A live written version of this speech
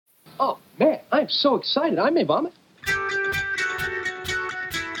Oh, man, I'm so excited. I may vomit.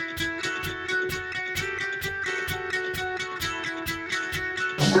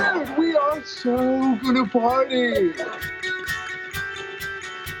 Dude, we are so gonna party.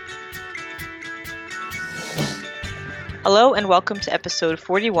 Hello and welcome to episode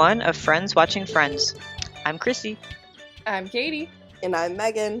 41 of Friends Watching Friends. I'm Chrissy. I'm Katie. And I'm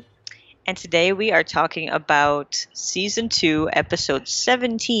Megan. And today we are talking about season 2, episode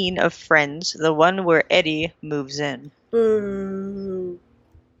 17 of Friends, the one where Eddie moves in. Boo.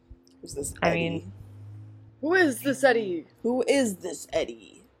 Who's this Eddie? I mean, Who is this Eddie? Who is this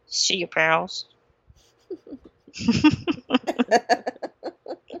Eddie? see you, pals.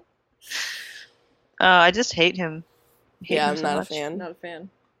 I just hate him. Yeah, I'm so not much. a fan. Not a fan.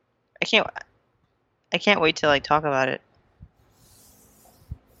 I can't wait to talk about it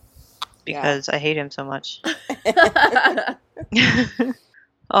because I hate him so much.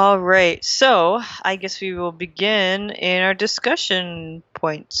 All right, so I guess we will begin in our discussion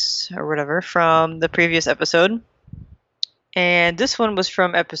points or whatever from the previous episode. And this one was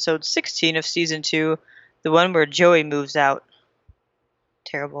from episode 16 of season 2, the one where Joey moves out.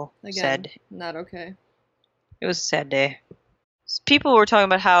 Terrible. Again, Sad. not okay. It was a sad day. People were talking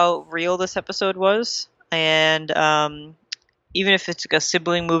about how real this episode was, and even if it's like a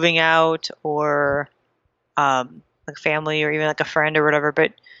sibling moving out or like family or even like a friend or whatever,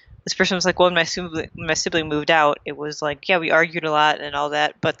 but this person was like, well, when my sibling moved out, it was like, yeah, we argued a lot and all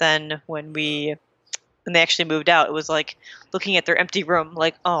that, but then when they actually moved out, it was like looking at their empty room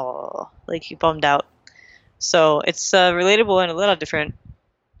like, oh, like you bummed out. So it's relatable in a lot of different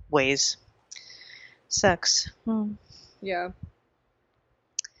ways. Sucks. Yeah.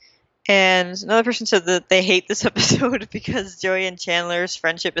 And another person said that they hate this episode because Joey and Chandler's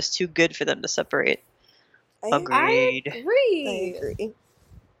friendship is too good for them to separate. Agreed.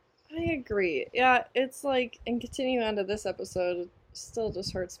 I agree. Yeah, it's like, and continuing on to this episode, it still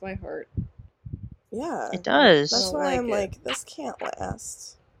just hurts my heart. Yeah. It does. That's Don't why like I'm it. like, this can't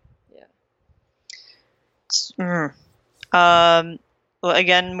last. Yeah. Well,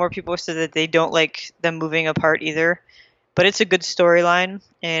 again, more people said that they don't like them moving apart either. But it's a good storyline,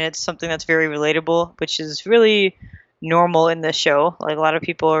 and it's something that's very relatable, which is really normal in this show. Like, a lot of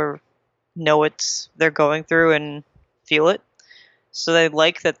people know what they're going through and feel it. So they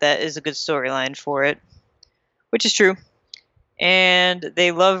like that is a good storyline for it, which is true. And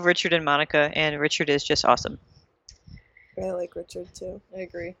they love Richard and Monica, and Richard is just awesome. I like Richard too. I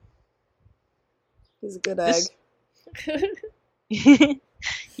agree. He's a good egg. He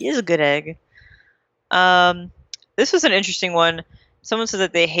is a good egg. This was an interesting one. Someone said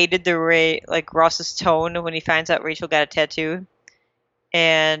that they hated Ross's tone when he finds out Rachel got a tattoo,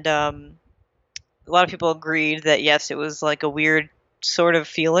 and a lot of people agreed that yes, it was like a weird sort of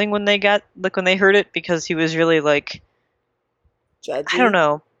feeling when they heard it, because he was really like, Judgy. I don't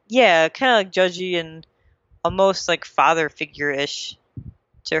know, yeah, kind of like judgy and almost like father figure-ish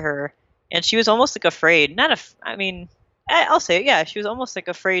to her, and she was almost like afraid. I'll say it, yeah, she was almost like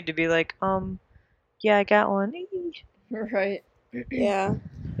afraid to be like, yeah, I got one. Right. Yeah.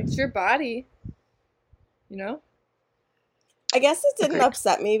 It's your body. You know? I guess it didn't Agreed.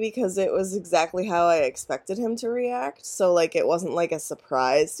 upset me because it was exactly how I expected him to react. So, it wasn't like a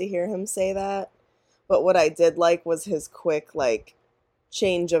surprise to hear him say that. But what I did like was his quick,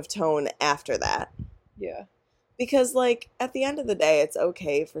 change of tone after that. Yeah. Because, at the end of the day, it's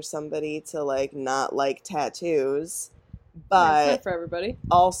okay for somebody to, not like tattoos. It's But not for everybody.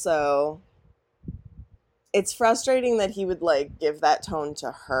 also, it's frustrating that he would, give that tone to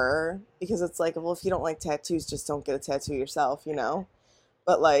her. Because it's like, well, if you don't like tattoos, just don't get a tattoo yourself, you know?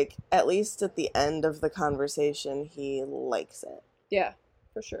 But, at least at the end of the conversation, he likes it. Yeah,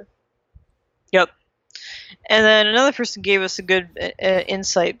 for sure. Yep. And then another person gave us a good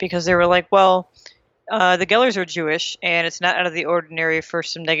insight, because they were like, well, the Gellers are Jewish, and it's not out of the ordinary for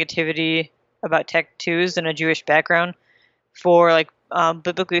some negativity about tattoos in a Jewish background. For,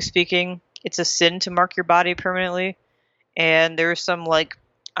 biblically speaking, it's a sin to mark your body permanently. And there are some,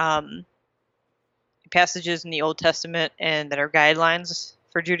 passages in the Old Testament and that are guidelines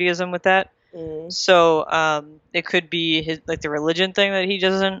for Judaism with that. Mm. So it could be the religion thing that he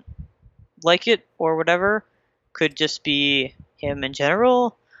doesn't like it or whatever. Could just be him in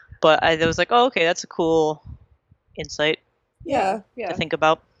general. But I was like, oh, okay, that's a cool insight Yeah. to think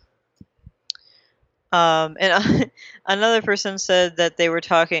about. And another person said that they were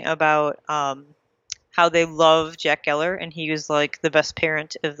talking about how they love Jack Geller, and he was the best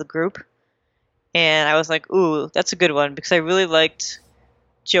parent of the group. And I was like, ooh, that's a good one, because I really liked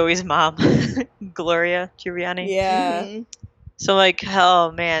Joey's mom, Gloria Giuliani. Yeah. Mhm. So like,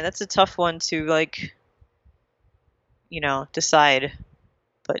 oh man, that's a tough one to like, decide.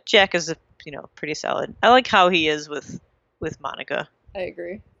 But Jack is pretty solid. I like how he is with Monica. I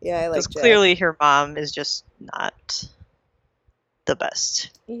agree. Yeah, I like Because Jack. clearly her mom is just not the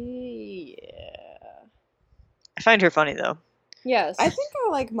best. Yeah. I find her funny though. Yes. I think I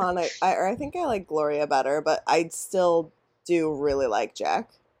like Monica, or I think I like Gloria better, but I still do really like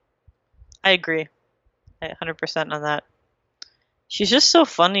Jack. I agree. 100% on that. She's just so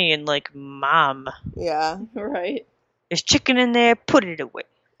funny and like, mom, Yeah. Right. there's chicken in there, put it away.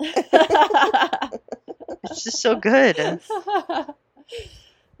 It's just so good.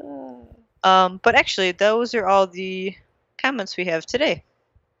 But actually, those are all the comments we have today.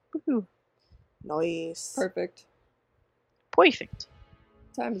 Woohoo. Nice. Perfect. Perfect.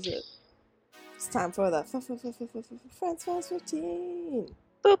 What time is it? It's time for the Friends Fast 15.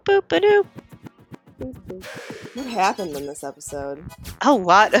 Boop boop ba-doop. What happened in this episode? A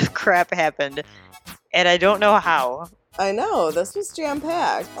lot of crap happened, and I don't know how. I know, this was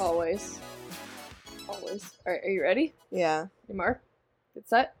jam-packed. Always. Always. Alright, are you ready? Yeah. You mark? Get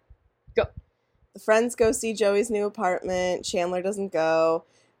set? The friends go see Joey's new apartment. Chandler doesn't go.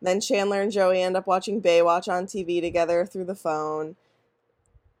 Then Chandler and Joey end up watching Baywatch on TV together through the phone.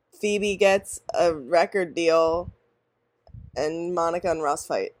 Phoebe gets a record deal. And Monica and Ross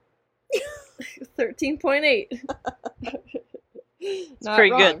fight. 13.8. Not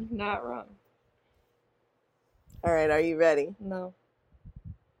pretty wrong. good. Not wrong. All right, are you ready? No.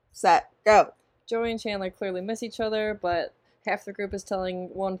 Set, go. Joey and Chandler clearly miss each other, but half the group is telling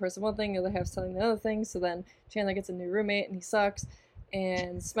one person one thing, the other half's telling the other thing, so then Chandler gets a new roommate and he sucks,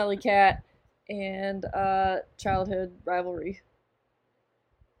 and Smelly Cat, and childhood rivalry.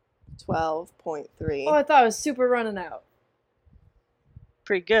 12.3. Oh, I thought I was super running out.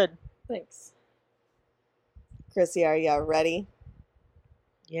 Pretty good. Thanks. Chrissy, are you ready?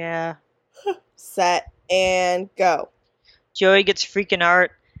 Yeah. Set, and go. Joey gets freaking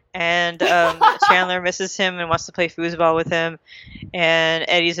art, and Chandler misses him and wants to play foosball with him. And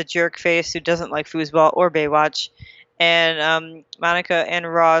Eddie's a jerk face who doesn't like foosball or Baywatch. And Monica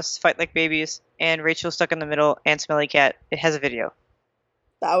and Ross fight like babies, and Rachel's stuck in the middle, and Smelly Cat. It has a video.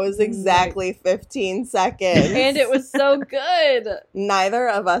 That was exactly 15 seconds. And it was so good. Neither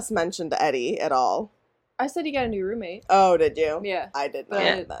of us mentioned Eddie at all. I said he got a new roommate. Oh, did you? Yeah. I did But not.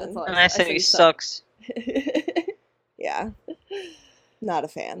 Yeah. Then. that's all And I said he sucks. Yeah. Not a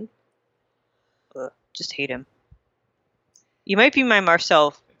fan. Ugh, just hate him. You might be my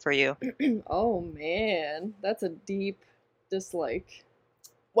Marcel for you. Oh man, that's a deep dislike.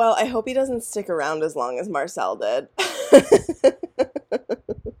 Well, I hope he doesn't stick around as long as Marcel did.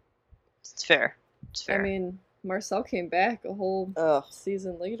 It's fair. It's fair. I mean, Marcel came back a whole Oh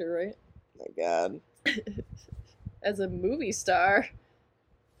season later, right? my god. As a movie star.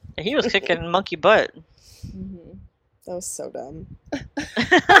 He was kicking monkey butt. Mm-hmm. That was so dumb.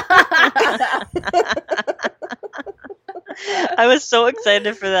 I was so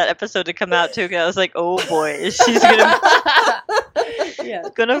excited for that episode to come out too, because I was like, "Oh boy, she's gonna Yeah.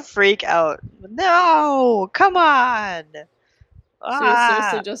 gonna freak out." No, come on. She was Ah.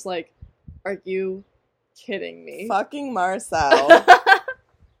 seriously just like, are you kidding me? Fucking Marcel.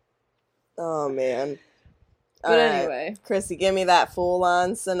 Oh man. But Alright. anyway. Chrissy, give me that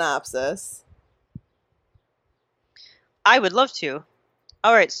full-on synopsis. I would love to.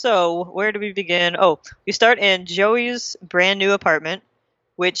 All right, so where do we begin? Oh, we start in Joey's brand new apartment,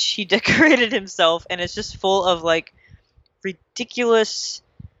 which he decorated himself, and it's just full of like ridiculous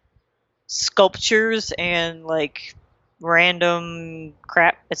sculptures and like random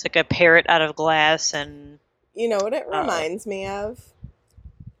crap. It's like a parrot out of glass, and You know what it reminds me of?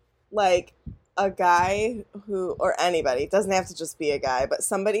 Like a guy who, or anybody, it doesn't have to just be a guy, but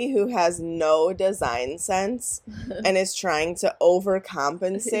somebody who has no design sense and is trying to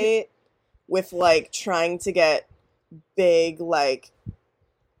overcompensate with like trying to get big, like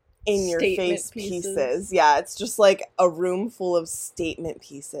in your face Statement pieces. Yeah, it's just like a room full of statement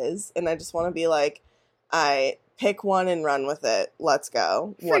pieces. And I just want to be like, I pick one and run with it. Let's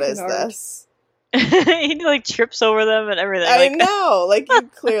go. What Freaking is hard. this? he like trips over them and everything. I Like, know. Like, you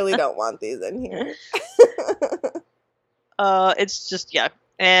clearly don't want these in here. it's just yeah,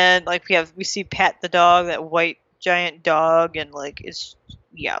 and like we see Pat the dog, that white giant dog, and like it's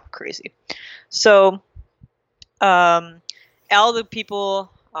crazy. So, all the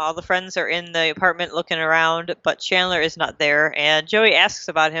people, all the friends are in the apartment looking around, but Chandler is not there, and Joey asks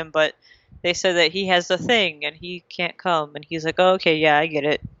about him, but they said that he has a thing and he can't come, and he's like, oh, okay, yeah, I get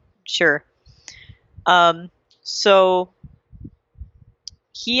it, sure. So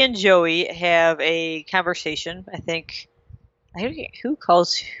he and Joey have a conversation, I think, I don't get who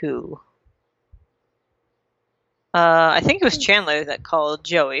calls who. I think it was Chandler that called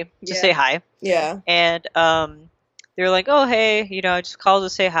Joey to Yeah. say hi. Yeah. And they were like, "Oh, hey, I just called to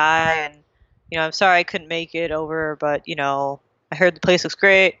say hi, and I'm sorry I couldn't make it over, but I heard the place looks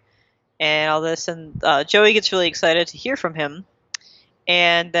great and all this." And Joey gets really excited to hear from him,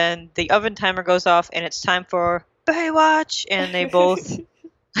 and then the oven timer goes off, and it's time for Baywatch, and they both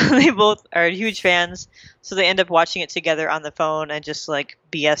they both are huge fans, so they end up watching it together on the phone and just like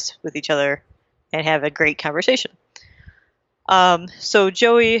BS with each other and have a great conversation. So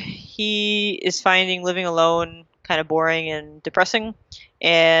Joey, he is finding living alone kind of boring and depressing,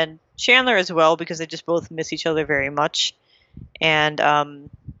 and Chandler as well, because they just both miss each other very much, and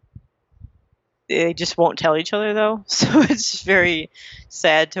they just won't tell each other though, so it's very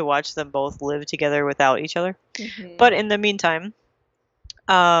sad to watch them both live together without each other. Mhm. But in the meantime,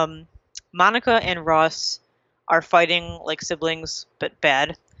 Monica and Ross are fighting like siblings, but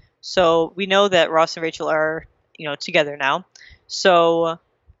bad. So we know that Ross and Rachel are, together now. So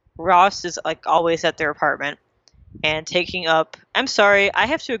Ross is like always at their apartment and taking up. I'm sorry, I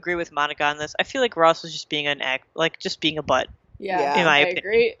have to agree with Monica on this. I feel like Ross was just being just being a butt. Yeah, in my I opinion.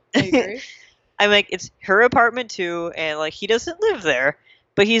 agree. I agree. I'm like, it's her apartment too, and like he doesn't live there,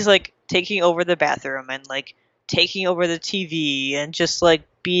 but he's like taking over the bathroom and like taking over the TV and just like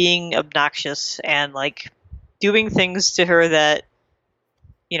being obnoxious and like doing things to her that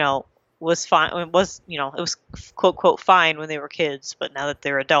was fine. It was quote quote fine when they were kids, but now that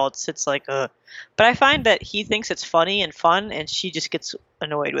they're adults, it's like But I find that he thinks it's funny and fun, and she just gets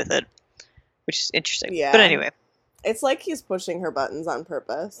annoyed with it, which is interesting. Yeah. But anyway, It's like he's pushing her buttons on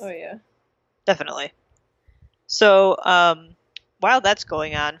purpose. Oh yeah. definitely. So, while that's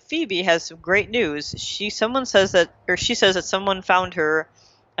going on, Phoebe has some great news. She says that someone found her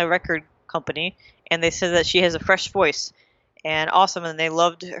a record company, and they said that she has a fresh voice and awesome, and they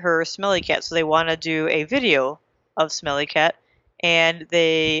loved her Smelly Cat, so they want to do a video of Smelly Cat, and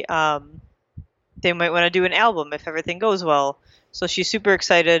they might want to do an album if everything goes well. So she's super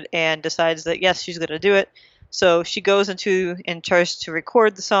excited and decides that yes, she's going to do it. So she goes and tries to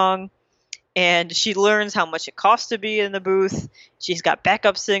record the song. And she learns how much it costs to be in the booth. She's got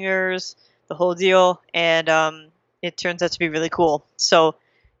backup singers, the whole deal, and it turns out to be really cool. So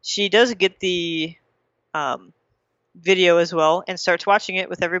she does get the video as well and starts watching it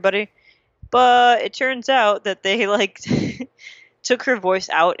with everybody. But it turns out that they like took her voice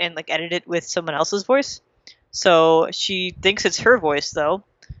out and like edited it with someone else's voice. So she thinks it's her voice though.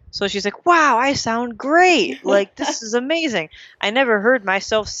 So she's like, "Wow, I sound great! Like, this is amazing. I never heard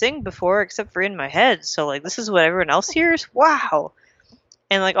myself sing before except for in my head. So, like, this is what everyone else hears? Wow!"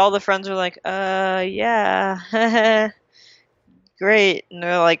 And, like, all the friends are like, yeah, great. And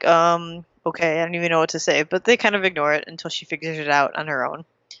they're like, okay, I don't even know what to say. But they kind of ignore it until she figures it out on her own.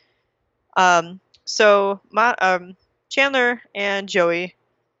 So Chandler and Joey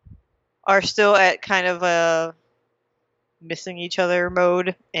are still at kind of a missing each other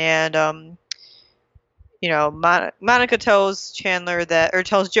mode, and Monica tells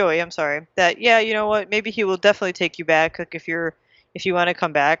Joey, I'm sorry, that yeah, you know what, maybe he will definitely take you back, like if you want to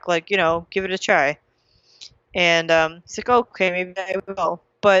come back, like give it a try. And he's like, okay, maybe I will.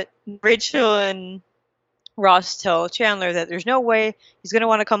 But Rachel and Ross tell Chandler that there's no way he's gonna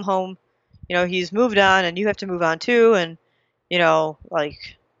want to come home. He's moved on, and you have to move on too, and like,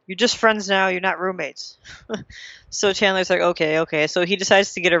 you're just friends now, you're not roommates. So Chandler's like, okay. So he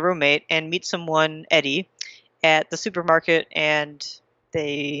decides to get a roommate and meet someone, Eddie, at the supermarket, and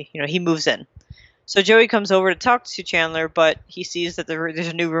he moves in. So Joey comes over to talk to Chandler, but he sees that there's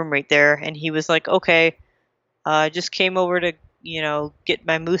a new roommate there, and he was like, okay, just came over to, get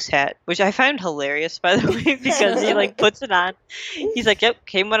my moose hat, which I find hilarious, by the way, because he like puts it on. He's like, yep,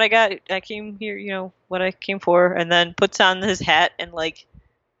 came what I got. I came here, what I came for, and then puts on his hat, and like,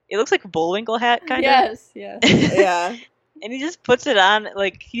 it looks like a Bullwinkle hat, kind of. Yes, yeah. Yeah. And he just puts it on,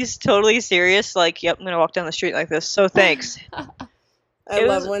 like, he's totally serious, like, yep, I'm gonna walk down the street like this, so thanks. I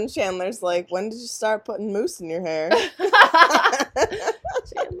love when Chandler's like, when did you start putting mousse in your hair?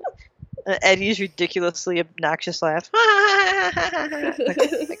 Eddie's ridiculously obnoxious laugh. Like,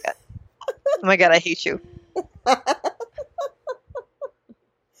 oh my god, I hate you.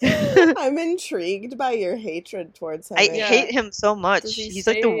 I'm intrigued by your hatred towards him. I Yeah. hate him so much. Does he He's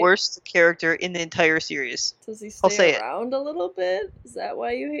like the stay- worst character in the entire series. Does he I'll say stay it. around a little bit? Is that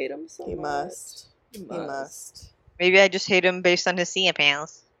why you hate him so He much? must. He He must. must. Maybe I just hate him based on his sea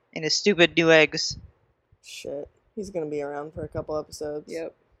pants and his stupid new eggs. Shit. He's gonna be around for a couple episodes.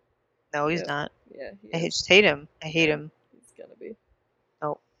 Yep. No, he's Yep. not. Yeah, he I is. just hate him. I hate him. He's gonna be.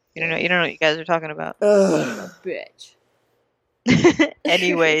 You don't know what you guys are talking about. Ugh. Bitch.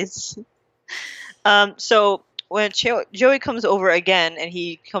 Anyways, so when Joey comes over again, and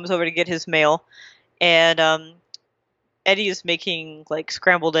he comes over to get his mail, and Eddie is making like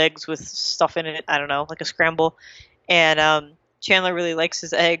scrambled eggs with stuff in it. I don't know, like a scramble, and Chandler really likes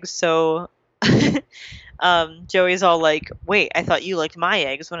his eggs, so Joey's all like, "Wait, I thought you liked my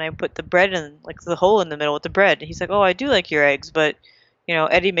eggs when I put the bread in, like the hole in the middle with the bread." And he's like, "Oh, I do like your eggs, but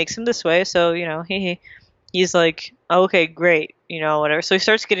Eddie makes them this way, so he's like, oh, okay, great, whatever." So he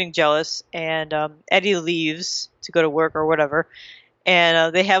starts getting jealous, and Eddie leaves to go to work or whatever,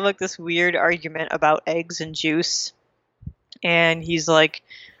 and they have like this weird argument about eggs and juice, and he's like,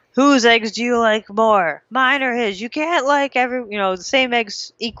 "Whose eggs do you like more, mine or his? You can't like the same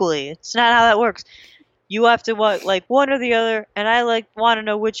eggs equally. It's not how that works. You have to like one or the other, and I want to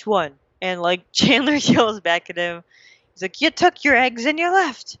know which one." And like Chandler yells back at him. He's like, "You took your eggs and you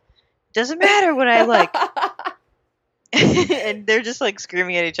left. Doesn't matter what I like." And they're just like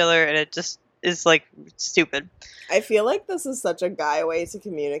screaming at each other, and it just is like stupid. I feel like this is such a guy way to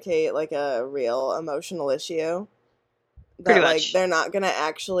communicate like a real emotional issue. That Pretty like much. they're not gonna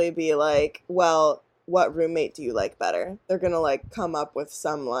actually be like, well, what roommate do you like better? They're gonna like come up with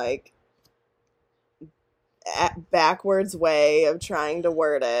some like backwards way of trying to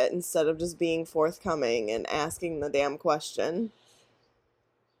word it instead of just being forthcoming and asking the damn question.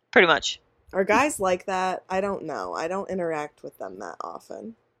 Pretty much. Are guys like that? I don't know. I don't interact with them that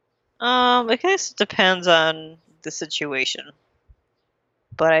often. I guess it depends on the situation,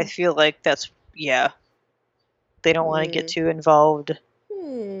 but I feel like they don't want to get too involved.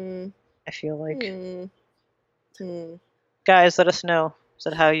 I feel like guys, let us know. Is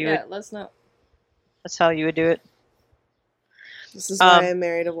that how you would? let us know. That's how you would do it. This is why I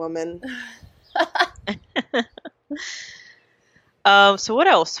married a woman. So what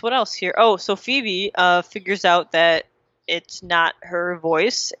else? What else here? Oh, so Phoebe figures out that it's not her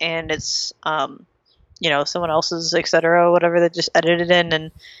voice, and it's someone else's, etc., whatever, that just edited in,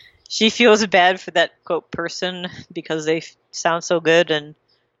 and she feels bad for that quote person because they sound so good, and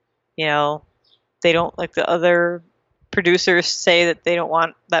they don't, like, the other producers say that they don't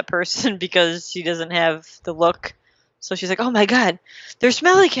want that person because she doesn't have the look. So she's like, "Oh my god, there's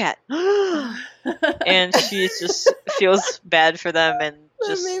Smelly Cat." And she just feels bad for them, and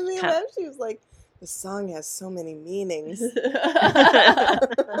just That made me laugh. She was like, "The song has so many meanings."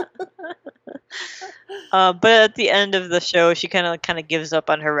 But at the end of the show, she kind of gives up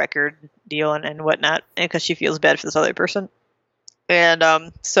on her record deal and whatnot, because she feels bad for this other person. And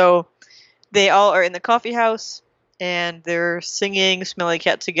so they all are in the coffee house, and they're singing Smelly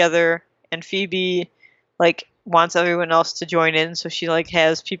Cat together, and Phoebe like wants everyone else to join in, so she like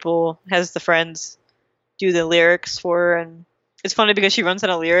has the friends do the lyrics for her. And it's funny because she runs out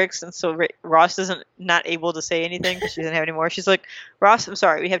of lyrics, and so Ross isn't not able to say anything because she doesn't have any more. She's like, "Ross, I'm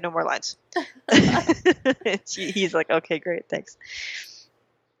sorry, we have no more lines." He's like, "Okay, great, thanks."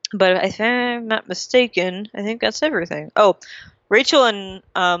 But if I'm not mistaken, I think that's everything. Oh, Rachel and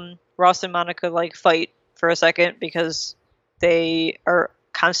Ross and Monica like fight for a second because they are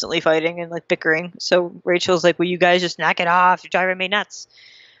constantly fighting and like bickering. So Rachel's like, "Will you guys just knock it off? You're driving me nuts."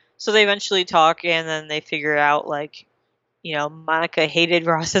 So they eventually talk, and then they figure out like, Monica hated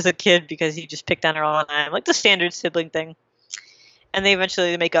Ross as a kid because he just picked on her all the time, like the standard sibling thing. And they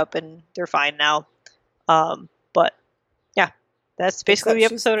eventually make up, and they're fine now. But yeah, that's basically the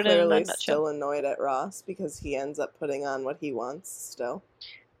episode in a clearly nutshell. still annoyed at Ross because he ends up putting on what he wants still.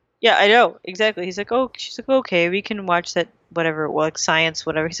 Yeah, I know, exactly. He's like, "Oh," she's like, "Okay, we can watch that, whatever it was, like science,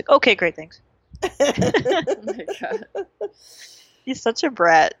 whatever." He's like, "Okay, great, thanks." Oh my god. He's such a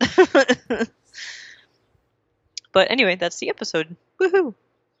brat. But anyway, that's the episode. Woohoo!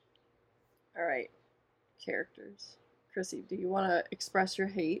 Alright. Characters. Chrissy, do you want to express your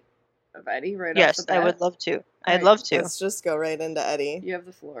hate of Eddie right off Yes, the bat? I would love to. I'd Alright. love to. Let's just go right into Eddie. You have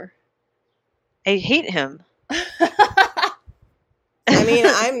the floor. I hate him. I mean,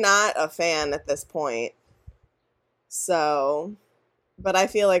 I'm not a fan at this point. So, but I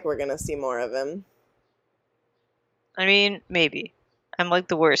feel like we're going to see more of him. I mean, maybe. I'm like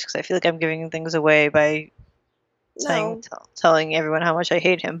the worst because I feel like I'm giving things away by telling everyone how much I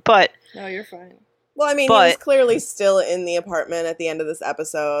hate him. But No, you're fine. Well, I mean, he was clearly still in the apartment at the end of this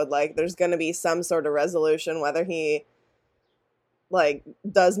episode. Like, there's going to be some sort of resolution, whether he, like,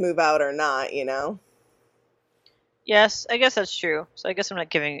 does move out or not, yes, I guess that's true. So I guess I'm not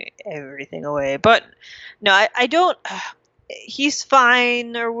giving everything away. But no, I don't. He's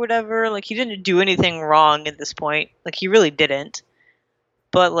fine or whatever. Like, he didn't do anything wrong at this point. Like, he really didn't.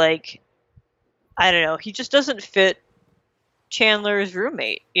 But, like, I don't know. He just doesn't fit Chandler's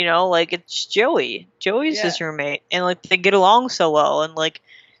roommate, you know, like it's Joey. Joey's Yeah. his roommate, and like they get along so well, and like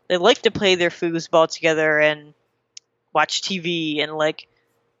they like to play their foosball together and watch TV, and like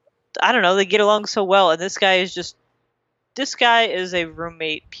I don't know, they get along so well. And this guy is a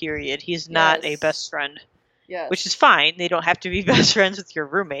roommate. Period. He's not a Yes. best friend, Yes. which is fine. They don't have to be best friends with your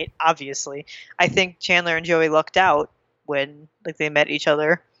roommate. Obviously, I think Chandler and Joey lucked out when like they met each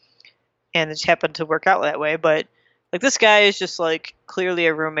other, and it just happened to work out that way. But like this guy is just like clearly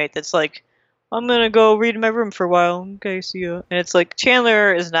a roommate that's like, I'm gonna go read in my room for a while. Okay, see ya. And it's like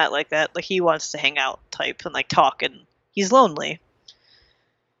Chandler is not like that. Like he wants to hang out type and like talk, and he's lonely.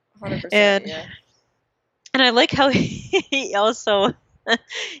 100%. and- Yeah. And I like how he also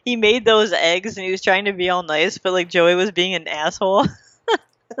he made those eggs and he was trying to be all nice, but like Joey was being an asshole.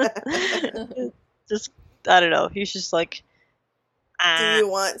 Just I don't know. He's just like, Do you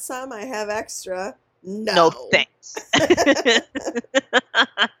want some? I have extra. No. no thanks.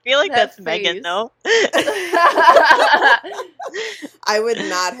 I feel like That that's Megan, face. no? I would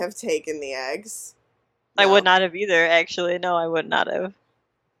not have taken the eggs. I No. would not have either, actually. No, I would not have.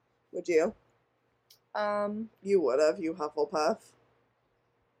 Would you? You would have, you Hufflepuff.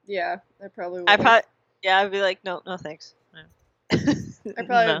 Yeah, I probably would. I'd be like, no, thanks. No. I probably would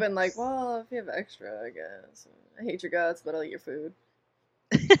No. have been like, well, if you have extra, I guess. I hate your guts, but I'll eat your food.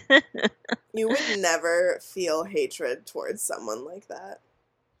 You would never feel hatred towards someone like that.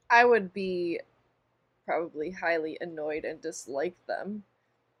 I would be probably highly annoyed and dislike them.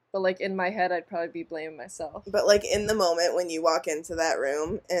 But, like, in my head, I'd probably be blaming myself. But, like, in the moment when you walk into that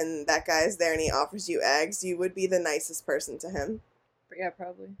room and that guy's there and he offers you eggs, you would be the nicest person to him. But yeah,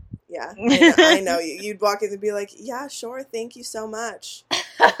 probably. Yeah, I know you. You'd walk in and be like, yeah, sure, thank you so much.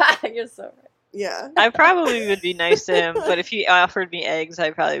 You're so right. Yeah. I probably would be nice to him, but if he offered me eggs,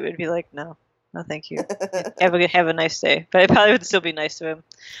 I probably would be like, no, thank you. Have a nice day. But I probably would still be nice to him.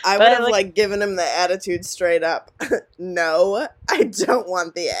 I But would have, like- like, given him the attitude straight up. No, I don't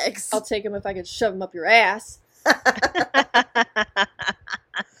want the eggs. I'll take them if I could shove them up your ass.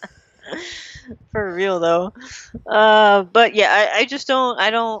 For real though. But yeah, I just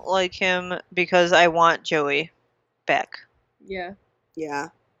don't like him because I want Joey back. Yeah. Yeah.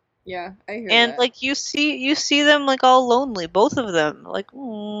 Yeah, I hear And that. like you see them like all lonely, both of them. Like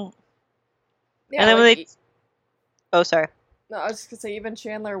yeah, and then when like, they Oh, sorry. No, I was just gonna say even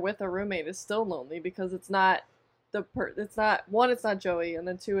Chandler with a roommate is still lonely because it's not it's not one, it's not Joey, and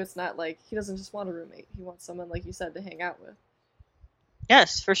then two, it's not like he doesn't just want a roommate. He wants someone like you said to hang out with.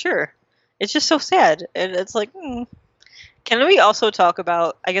 Yes, for sure. It's just so sad. And it's like, Can we also talk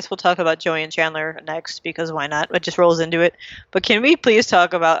about, I guess we'll talk about Joey and Chandler next because why not? It just rolls into it. But can we please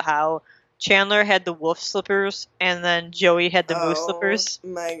talk about how Chandler had the wolf slippers and then Joey had the moose slippers?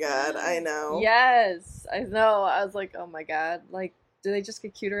 My God, I know. Yes, I know. I was like, oh my god, like, do they just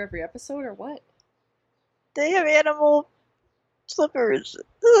get cuter every episode or what? They have animal slippers.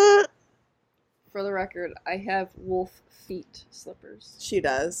 For the record, I have wolf feet slippers, She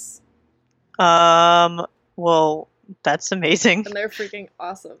does. Well, that's amazing. and they're freaking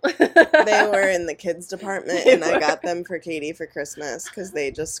awesome. They were in the kids department, and I got them for Katie for Christmas because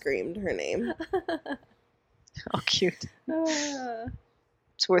they just screamed her name. Oh, cute. Ah,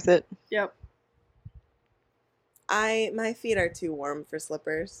 It's worth it. yep. My feet are too warm for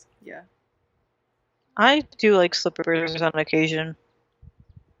slippers. Yeah. I do like slippers on occasion.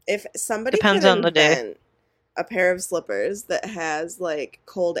 If somebody Depends could on the day. invent a pair of slippers that has like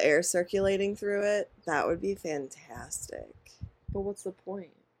cold air circulating through it, that would be fantastic. But what's the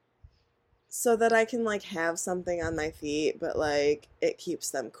point? So that I can like have something on my feet, but like it keeps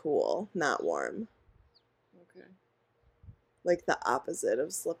them cool, not warm. Okay. Like the opposite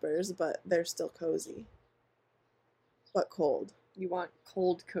of slippers, but they're still cozy. But cold. You want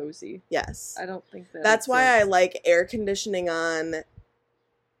cold cozy. Yes. I don't think that. That's why I exists. like air conditioning on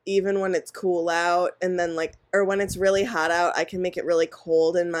even when it's cool out, and then like, or when it's really hot out, I can make it really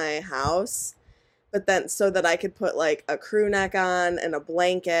cold in my house. But then so that I could put like a crew neck on and a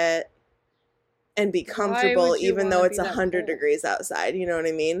blanket and be comfortable would you even though wanna it's be that 100 cold? degrees outside. You know what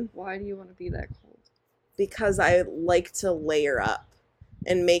I mean? Why do you want to be that cold? Because I like to layer up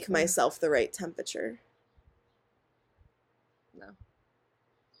and make Mm. myself the right temperature. No.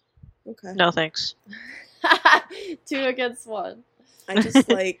 Okay. No thanks. 2 against 1. I just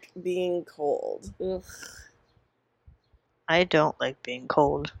like being cold. Ugh. I don't like being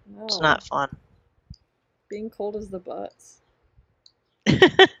cold. No. It's not fun. Being cold is the butts.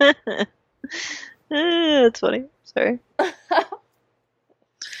 That's funny. Sorry.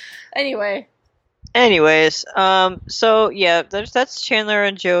 Anyway, Anyways, so yeah, that's Chandler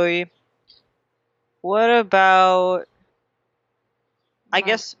and Joey. What about I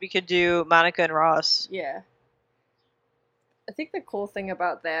guess we could do Monica and Ross. Yeah. I think the cool thing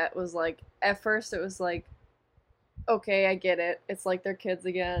about that was, like, at first it was like, okay, I get it. It's like they're kids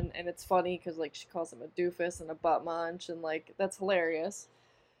again, and it's funny because, like, she calls him a doofus and a butt munch, and, like, that's hilarious.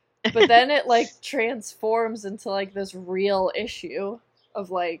 But then it, like, transforms into, like, this real issue of,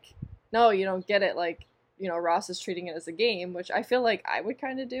 like, no, you don't get it. Like, you know, Ross is treating it as a game, which I feel like I would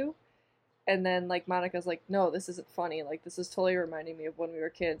kind of do. And then, like, Monica's like, no, this isn't funny. Like, this is totally reminding me of when we were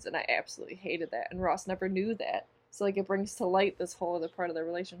kids, and I absolutely hated that. And Ross never knew that. So, like, it brings to light this whole other part of their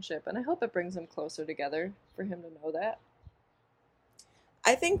relationship. And I hope it brings them closer together for him to know that.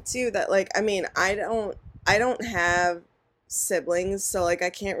 I think, too, that, like, I mean, I don't have siblings, so, like, I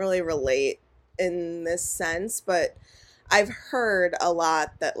can't really relate in this sense, but I've heard a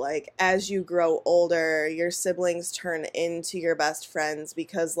lot that, like, as you grow older, your siblings turn into your best friends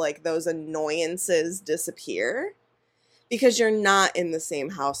because, like, those annoyances disappear because you're not in the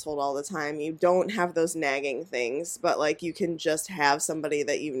same household all the time. You don't have those nagging things, but, like, you can just have somebody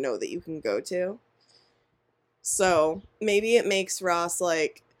that you know that you can go to. So maybe it makes Ross,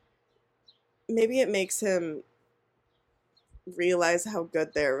 like, maybe it makes him realize how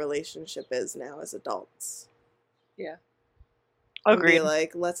good their relationship is now as adults. Yeah. Agreed. Be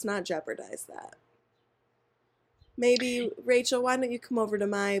like, let's not jeopardize that. Maybe, Rachel, why don't you come over to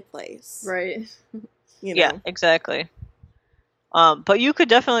my place? Right. You know? Yeah, exactly. But you could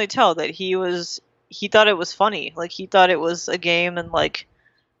definitely tell that he thought it was funny. Like, he thought it was a game, and like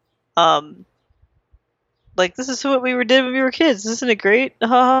this is what we did when we were kids. Isn't it great?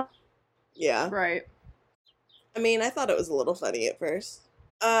 Yeah. Right. I mean, I thought it was a little funny at first.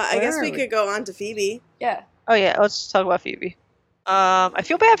 I guess we could go on to Phoebe. Yeah. Oh yeah, let's talk about Phoebe. I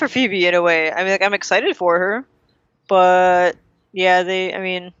feel bad for Phoebe in a way. I mean, like, I'm excited for her, but yeah,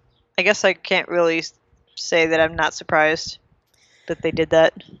 I guess I can't really say that I'm not surprised that they did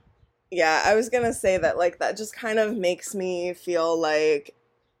that. Yeah, I was gonna say that, like, that just kind of makes me feel like,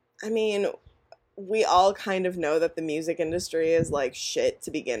 I mean, we all kind of know that the music industry is, like, shit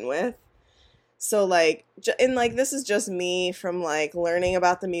to begin with. So, like, and, like, this is just me from, like, learning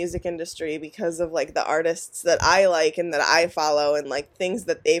about the music industry because of, like, the artists that I like and that I follow and, like, things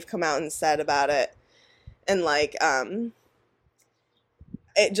that they've come out and said about it. And, like,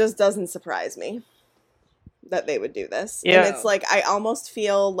 it just doesn't surprise me that they would do this. Yeah. And it's, like, I almost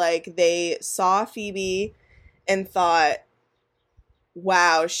feel like they saw Phoebe and thought,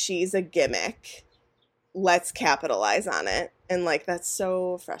 wow, she's a gimmick. Let's capitalize on it. And, like, that's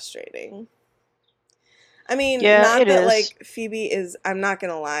so frustrating. I mean, Yeah, not it that, is. like, Phoebe is, I'm not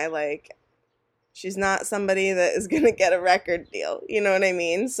gonna lie, like, she's not somebody that is gonna get a record deal, you know what I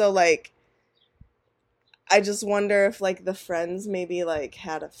mean? So, like, I just wonder if, like, the friends maybe, like,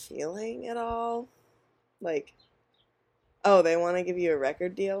 had a feeling at all. Like, oh, they want to give you a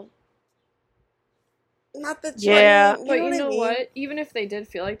record deal? Not that, Yeah. But you what I know mean? what? Even if they did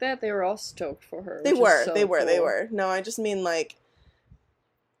feel like that, they were all stoked for her. They which is were, so they cool. were. No, I just mean, like,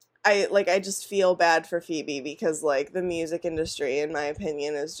 I just feel bad for Phoebe because, like, the music industry, in my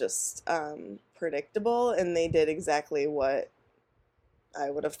opinion, is just predictable, and they did exactly what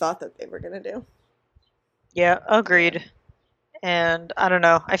I would have thought that they were gonna do. Yeah, agreed. And I don't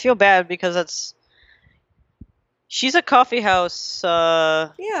know. I feel bad because she's a coffee house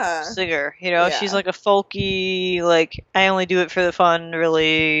Yeah. singer, you know. Yeah. She's like a folky, like, I only do it for the fun,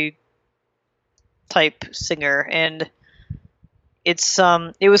 really type singer, and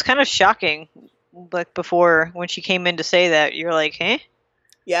it was kind of shocking, like, before when she came in to say that. You're like, hey,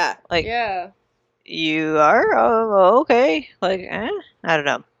 Yeah. like, Yeah. you are? Oh, okay. Like, I don't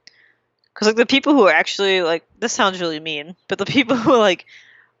know. Because, like, the people who are actually, like, this sounds really mean, but the people who, like,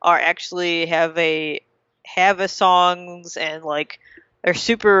 are actually have a songs and, like, are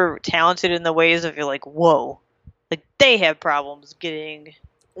super talented in the ways of, you're like, whoa. Like, they have problems getting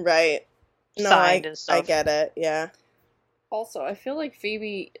Right. No, signed and I stuff. get it. Yeah. Also, I feel like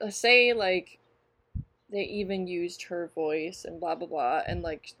Phoebe, say, like, they even used her voice and blah, blah, blah, and,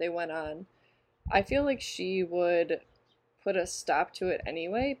 like, they went on. I feel like she would put a stop to it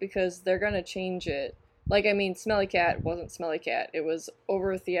anyway, because they're gonna change it. Like, I mean, Smelly Cat wasn't Smelly Cat. It was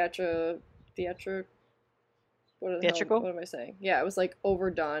over theatrical? What am I saying? Yeah, it was, like,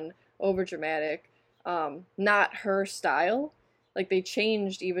 overdone, over dramatic, not her style. Like, they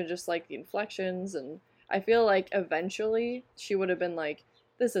changed even just, like, the inflections, and I feel like eventually she would have been like,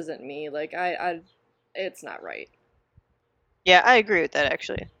 this isn't me. Like, it's not right. Yeah, I agree with that,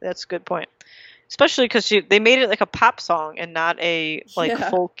 actually. That's a good point. Especially because they made it like a pop song and not a, like, Yeah.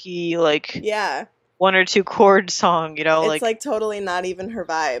 folky, like, Yeah. 1 or 2 chord song, you know? It's, like, totally not even her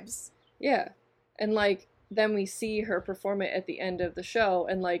vibes. Yeah. And, like, then we see her perform it at the end of the show,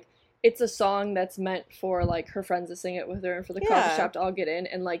 and like it's a song that's meant for like her friends to sing it with her and for the coffee Yeah. shop to all get in,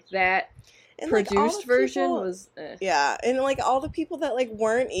 and like that And, like, all produced the version people- was Yeah, and like all the people that like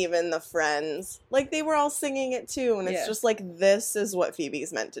weren't even the friends, like they were all singing it too, and it's Yeah. just like this is what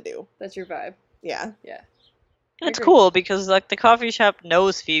Phoebe's meant to do. that's your vibe. Yeah. And it's agree. cool because like the coffee shop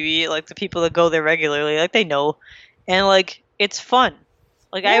knows Phoebe, like the people that go there regularly, like they know, and like it's fun.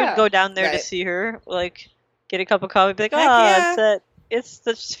 Like I Yeah. would go down there to Right. see her, like get a cup of coffee, be like, Heck oh, yeah.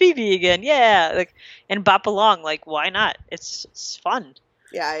 it's Phoebe again, yeah, like and bop along, like why not? It's fun.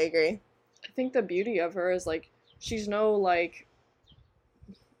 Yeah, I agree. I think the beauty of her is like she's no like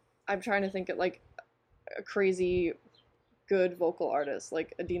I'm trying to think of like a crazy good vocal artist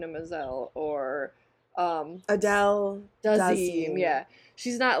like Idina Menzel or Adele. Dazeem. Yeah,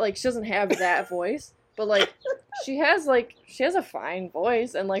 she's not like she doesn't have that voice, but like she has a fine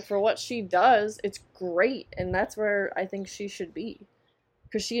voice, and like for what she does, it's great, and that's where I think she should be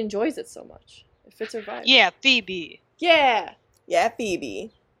because she enjoys it so much. It fits her vibe. Yeah, Phoebe. Yeah. Yeah,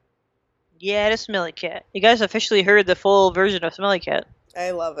 Phoebe. Yeah, the Smelly Cat. You guys officially heard the full version of Smelly Cat.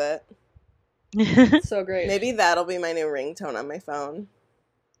 I love it. So great. Maybe that'll be my new ringtone on my phone.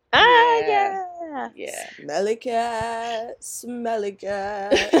 Ah, Yeah. yeah. Yeah. Smelly cat, smelly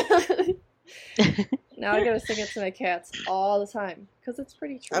cat. Now I gotta sing it to my cats all the time because it's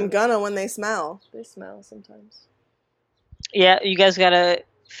pretty true. I'm gonna when they smell. They smell sometimes. Yeah, you guys got a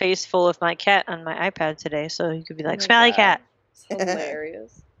face full of my cat on my iPad today, so you could be like, Oh my Smelly God. Cat. It's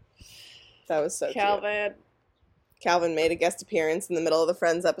hilarious. That was so cute. Calvin. Calvin made a guest appearance in the middle of the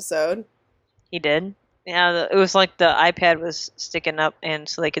Friends episode. He did. Yeah, it was like the iPad was sticking up, and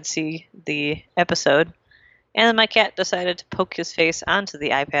so they could see the episode. And then my cat decided to poke his face onto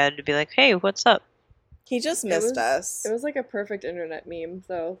the iPad to be like, "Hey, what's up?" He just It missed was- us. It was like a perfect internet meme,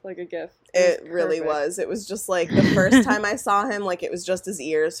 though, like a GIF. It was really perfect. was. It was just like the first time I saw him, like it was just his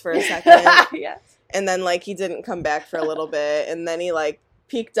ears for a second. Yes. And then like he didn't come back for a little bit. And then he like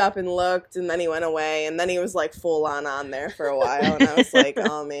peeked up and looked, and then he went away. And then he was like full on there for a while. And I was like,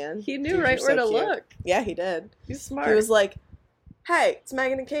 oh man. He knew Dude, right you're where so to cute. look. Yeah, he did. He's smart. He was like, hey, it's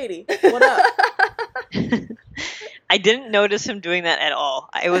Megan and Katie. What up? I didn't notice him doing that at all.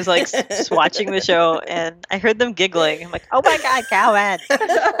 I was like just watching the show, and I heard them giggling. I'm like, "Oh my God, Calvin!"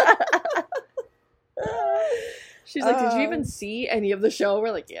 She's like, did you even see any of the show?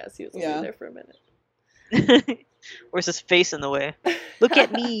 We're like, yes, he was only Yeah. there for a minute. Where's his face in the way? Look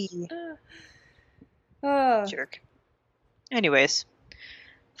at me, Ah. jerk. Anyways,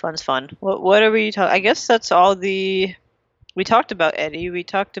 fun's fun. What are we talking? I guess that's all we talked about. Eddie, we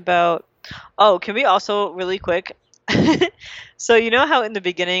talked about. Oh, can we also really quick? So you know how in the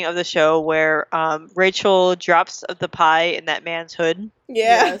beginning of the show where Rachel drops the pie in that man's hood,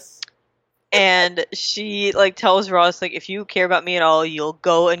 Yeah. Yes. and she like tells Ross like, if you care about me at all, you'll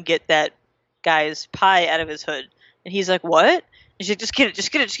go and get that guy's pie out of his hood. And he's like, what? And she's like, just get it,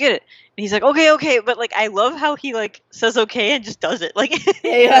 just get it, just get it. And he's like, okay, but like I love how he like says okay and just does it. Like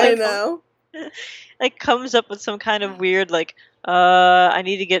I know. like comes up with some kind of weird like I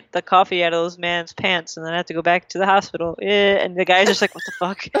need to get the coffee out of those man's pants and then I have to go back to the hospital. And the guy's just like, what the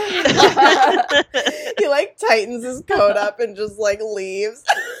fuck? He like tightens his coat up and just like leaves.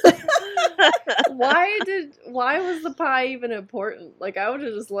 Why was the pie even important? Like I would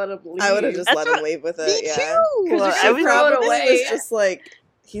have just let him leave. I would have just That's let him leave with it. Me Yeah. too. 'Cause you I should was throw it Probably away. was just like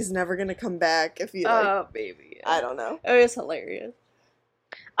he's never gonna come back if you like. Baby. I don't know. It was hilarious.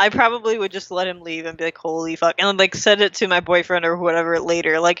 I probably would just let him leave and be like, holy fuck, and like send it to my boyfriend or whatever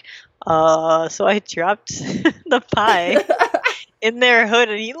later. Like, so I dropped the pie in their hood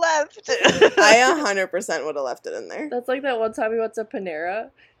and he left. I 100% would have left it in there. That's like that one time we went to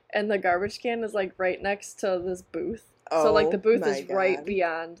Panera and the garbage can is like right next to this booth. So like the booth my is right God.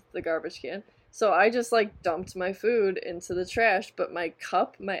 beyond the garbage can. So I just like dumped my food into the trash, but my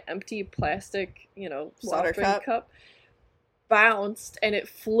cup, my empty plastic, Water soft drink cup? cup, bounced and it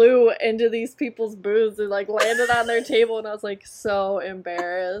flew into these people's booths and like landed on their table, and I was like so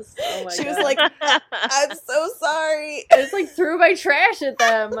embarrassed. Oh my She God. was like, I'm so sorry. I just like threw my trash at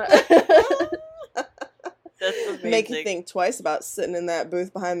them. That's amazing. Make you think twice about sitting in that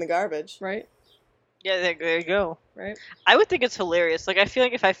booth behind the garbage. Right? Yeah, there you go. Right? I would think it's hilarious. Like, I feel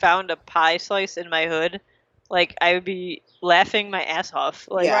like if I found a pie slice in my hood, like, I would be laughing my ass off.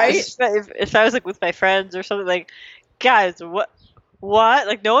 Like, Yes. if I was, like, with my friends or something, like, guys, what?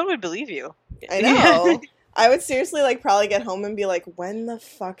 Like, no one would believe you. I know. I would seriously like probably get home and be like, when the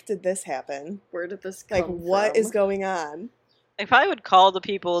fuck did this happen? Where did this come Like, what from? is going on? I probably would call the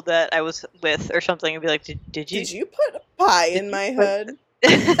people that I was with or something and be like, did you? Did you put pie in my hood?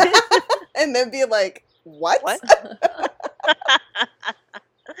 And then be like, What? What?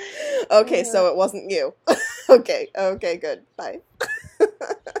 Okay, so it wasn't you. Okay, good. Bye.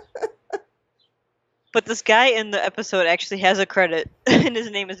 But this guy in the episode actually has a credit, and his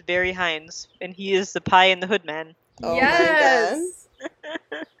name is Barry Hines, and he is the Pie in the Hood Man. Oh Yes! my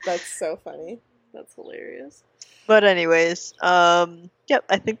god. That's so funny. That's hilarious. But anyways, yep,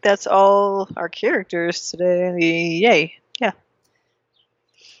 I think that's all our characters today. Yay. Yeah.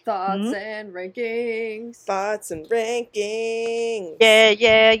 Thoughts Mhm. and rankings. Thoughts and rankings.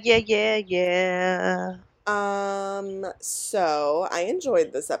 Yeah. So I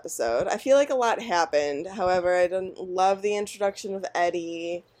enjoyed this episode. I feel like a lot happened. However, I didn't love the introduction of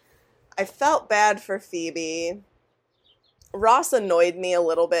Eddie. I felt bad for Phoebe. Ross annoyed me a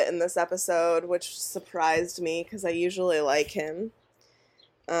little bit in this episode, which surprised me because I usually like him.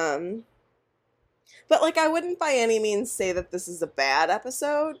 But like I wouldn't by any means say that this is a bad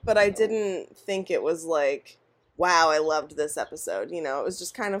episode, but I didn't think it was like, wow, I loved this episode. You know, it was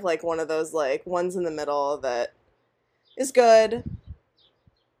just kind of like one of those like ones in the middle that is good,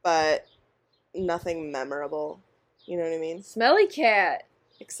 but nothing memorable. You know what I mean? Smelly Cat,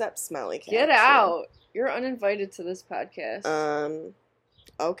 Except Smelly Cat. get sure. out. You're uninvited to this podcast.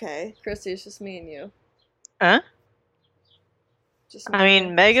 Okay. Christy, it's just me and you. Huh? Just me I and mean,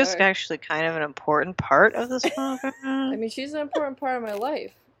 you. Meg is Sorry. actually kind of an important part of this I one. mean, she's an important part of my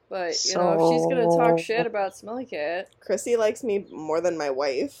life. But, you know, if she's gonna talk shit about Smelly Cat. Chrissy likes me more than my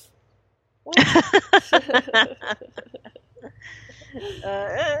wife.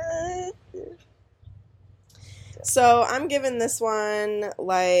 So I'm giving this one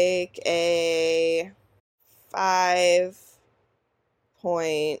like a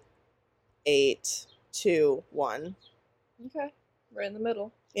 5.821. Okay. Right in the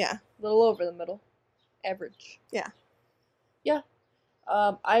middle. Yeah. A little over the middle. Average. Yeah. Yeah.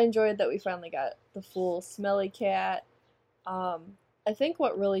 I enjoyed that we finally got the full Smelly Cat. I think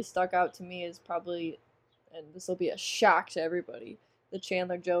what really stuck out to me is probably, and this will be a shock to everybody, the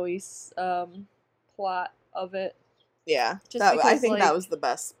Chandler Joey plot of it. Yeah. Just I because, think like, that was the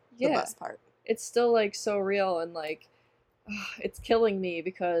best yeah. best part. It's still like so real and like it's killing me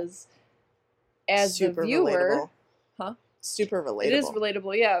because as Super the viewer, relatable. Huh? Super relatable. it is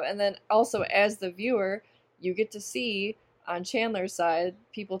relatable, yeah. And then also as the viewer, you get to see on Chandler's side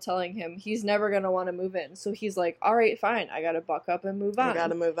people telling him he's never gonna want to move in. So he's like, all right, fine, I gotta buck up and move on. I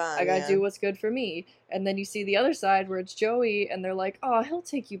gotta move on. I gotta yeah. do what's good for me. And then you see the other side where it's Joey and they're like, oh, he'll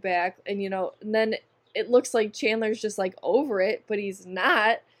take you back. And you know, and then it looks like Chandler's just like over it, but he's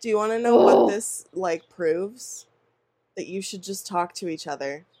not. Do you want to know what this like proves? That you should just talk to each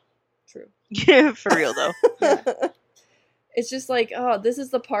other. True. Yeah, for real though. Yeah. It's just like, oh, this is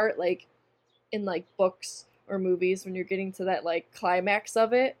the part like in like books or movies when you're getting to that like climax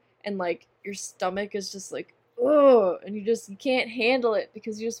of it and like your stomach is just like, oh, and you can't handle it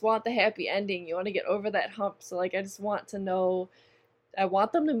because you just want the happy ending. You want to get over that hump. So like I just want to know, I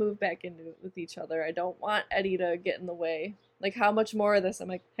want them to move back into it with each other. I don't want Eddie to get in the way. Like how much more of this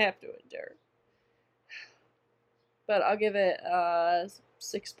am I have to endure? But I'll give it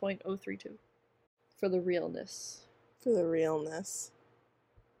 6.032 for the realness. For the realness.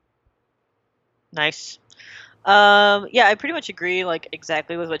 Nice. Yeah, I pretty much agree, like,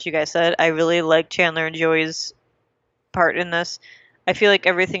 exactly with what you guys said. I really like Chandler and Joey's part in this. I feel like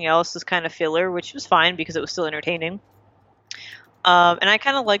everything else is kind of filler, which was fine because it was still entertaining. And I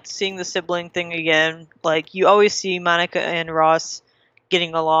kind of liked seeing the sibling thing again. Like, you always see Monica and Ross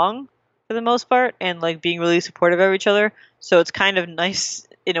getting along for the most part and, like, being really supportive of each other. So it's kind of nice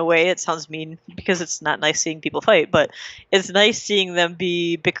in a way. It sounds mean because it's not nice seeing people fight, but it's nice seeing them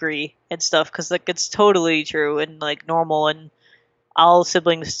be bickery and stuff because, like, it's totally true and, like, normal, and all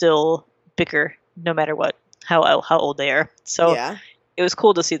siblings still bicker no matter what, how old they are. So Yeah. it was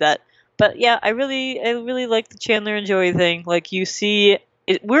cool to see that. But yeah, I really like the Chandler and Joey thing. Like, you see,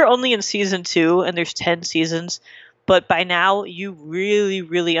 we're only in season 2 and there's 10 seasons, but by now you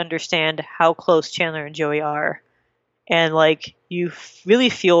really understand how close Chandler and Joey are. And like, you really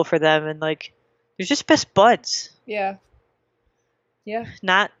feel for them, and like, they're just best buds. Yeah. Yeah.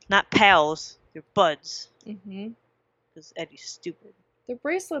 Not pals, they're buds. Mm-hmm. Because Eddie's stupid. They're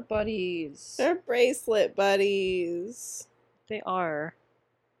bracelet buddies. They're bracelet buddies. They are.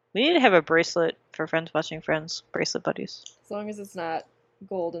 We need to have a bracelet for Friends Watching Friends. Bracelet buddies. As long as it's not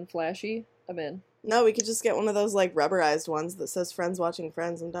gold and flashy, I'm in. No, we could just get one of those like rubberized ones that says Friends Watching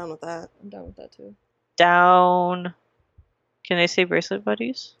Friends. I'm down with that. I'm down with that too. Down. Can I say bracelet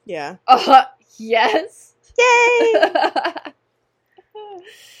buddies? Yeah. Yes. Yay!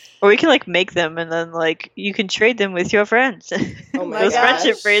 Or we can like make them and then like you can trade them with your friends. Oh my Those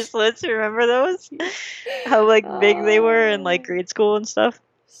friendship gosh. bracelets, remember those? How like big they were in like grade school and stuff.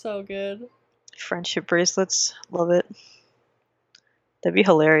 So good. Friendship bracelets, love it. That'd be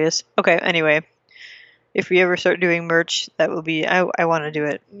hilarious. Okay, anyway, if we ever start doing merch, that will be. I want to do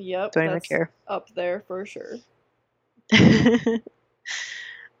it. Yep. Don't even that's care. Up there for sure.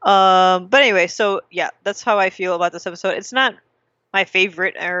 But anyway, so yeah, that's how I feel about this episode. It's not my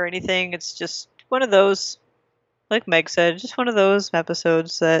favorite or anything. It's just one of those, like Meg said, just one of those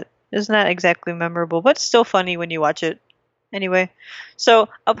episodes that is not exactly memorable, but still funny when you watch it. Anyway, so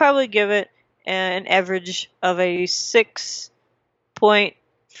I'll probably give it an average of a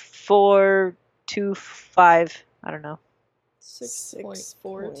 6.425. I don't know.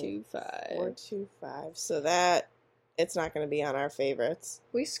 6.425. 425. So that it's not going to be on our favorites.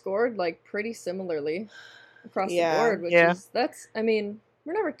 We scored like pretty similarly across the Yeah. board, which Yeah. is I mean,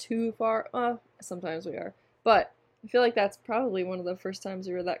 we're never too far. Sometimes we are, but I feel like that's probably one of the first times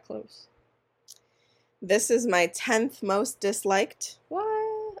we were that close. This is my 10th most disliked,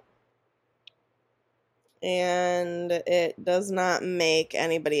 What? and it does not make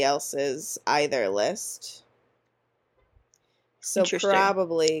anybody else's either list. So Interesting.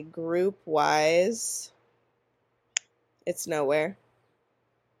 probably group wise, it's nowhere.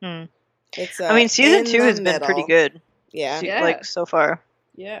 Hmm. It's I mean, season in 2 the has been pretty middle. good. Yeah. Yeah. Like so far.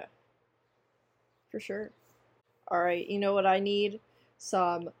 Yeah, for sure. All right, you know what I need?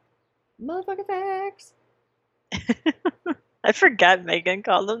 Some motherfucking facts. I forgot Megan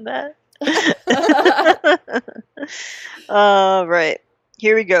called them that. Right.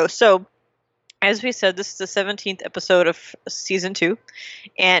 Here we go. So, as we said, this is the 17th episode of season 2,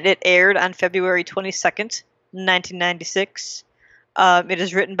 and it aired on February 22nd, 1996. It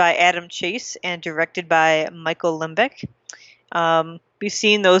is written by Adam Chase and directed by Michael Lembeck. We've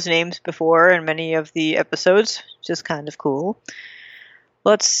seen those names before in many of the episodes, which is kind of cool.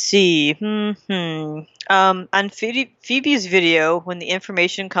 Let's see. On Phoebe's video, when the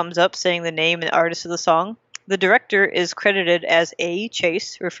information comes up saying the name and artist of the song, the director is credited as A.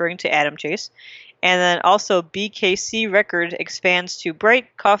 Chase, referring to Adam Chase, and then also BKC Record expands to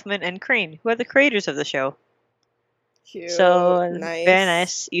Bright, Kaufman, and Crane, who are the creators of the show. Cute. So nice. very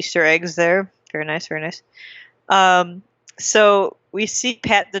nice Easter eggs there. Very nice, very nice. So we see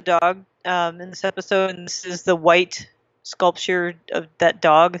Pat the dog in this episode, and this is the white sculpture of that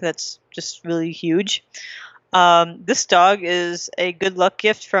dog that's just really huge. This dog is a good luck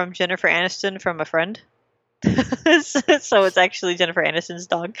gift from Jennifer Aniston from a friend. So it's actually Jennifer Aniston's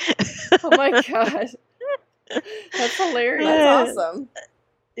dog. Oh my god, that's hilarious. That's awesome.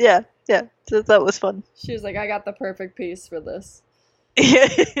 Yeah. So that was fun. She was like, "I got the perfect piece for this."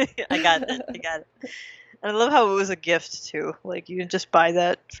 I got it. And I love how it was a gift too. Like you can just buy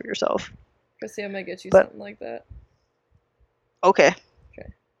that for yourself. Chrissy, I might get you But- something like that. Okay. Okay.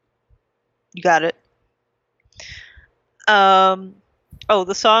 You got it. Oh,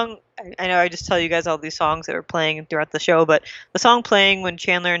 the song. I know I just tell you guys all these songs that were playing throughout the show, but the song playing when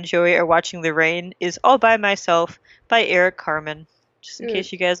Chandler and Joey are watching the rain is "All by Myself" by Eric Carmen. Just in Good.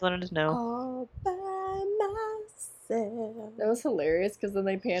 case you guys wanted to know. All by myself. That was hilarious because then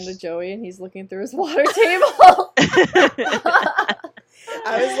they pan to Joey and he's looking through his water table.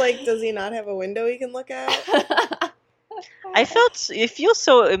 I was like, does he not have a window he can look at? It feels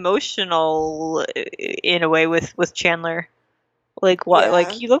so emotional in a way with Chandler. Like what? Yeah.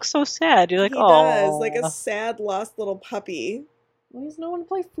 Like he looks so sad. You're like, He oh, does, like a sad, lost little puppy. Well, he's no one to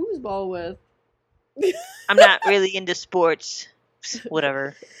play foosball with. I'm not really into sports.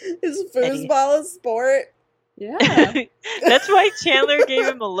 Whatever. Is Eddie. foosball a sport? Yeah. That's why Chandler gave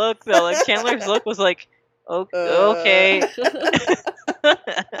him a look though. Like Chandler's look was like, okay.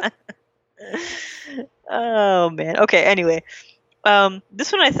 Oh man. Okay. Anyway,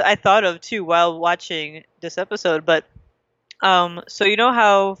 this one I thought of too while watching this episode. But so you know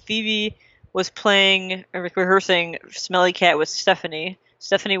how Phoebe was playing or rehearsing "Smelly Cat" with Stephanie.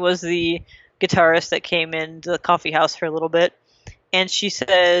 Stephanie was the guitarist that came into the coffee house for a little bit, and she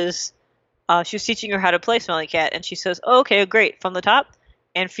says she was teaching her how to play "Smelly Cat," and she says, "Oh, okay, great, from the top."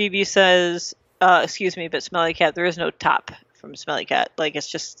 And Phoebe says, "Excuse me, but Smelly Cat, there is no top from Smelly Cat. Like it's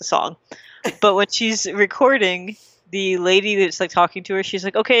just the song." But when she's recording, the lady that's like talking to her, she's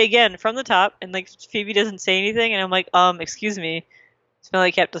like, "Okay, again from the top," and like Phoebe doesn't say anything, and I'm like, excuse me,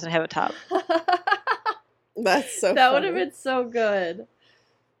 Smelly Cat doesn't have a top. That's so That would funny. have been so good.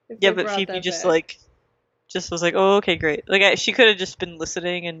 if Yeah, they but brought Phoebe that just back. like, just was like, "Oh, okay, great." Like she could have just been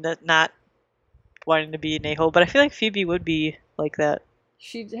listening and not wanting to be an a-hole. But I feel like Phoebe would be like that.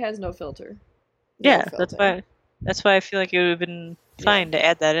 She has no filter. No Yeah, filter. that's why I feel like it would have been fine to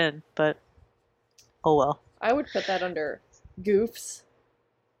add that in, but oh well. I would put that under goofs.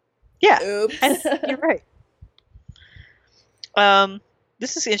 Yeah, Oops. you're right.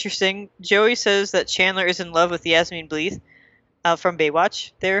 This is interesting. Joey says that Chandler is in love with Yasmin Bleeth from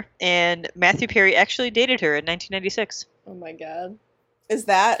Baywatch there, and Matthew Perry actually dated her in 1996. Oh my god. Is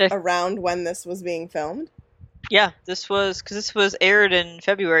that around when this was being filmed? Yeah, this was aired in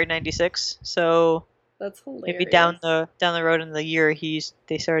February '96, so That's hilarious. maybe down the road in the year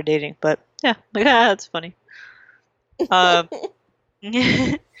they started dating. But yeah, like that's funny.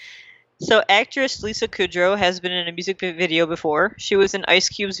 So actress Lisa Kudrow has been in a music video before. She was in Ice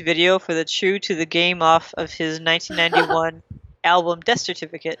Cube's video for the True to the Game off of his 1991 album Death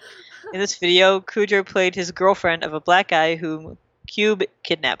Certificate. In this video, Kudrow played his girlfriend of a black guy whom Cube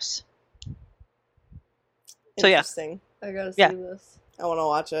kidnaps. So yeah. Interesting. I gotta see Yeah. this. I want to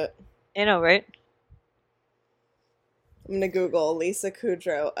watch it. I know, right? I'm gonna Google Lisa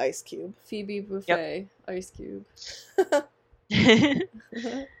Kudrow Ice Cube. Phoebe Buffet, Ice Cube.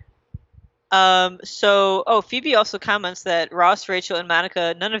 Phoebe also comments that Ross, Rachel, and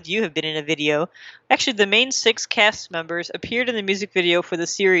Monica, none of you have been in a video. Actually, the main 6 cast members appeared in the music video for the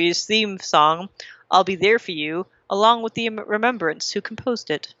series theme song, I'll Be There For You, along with the Remembrance, who composed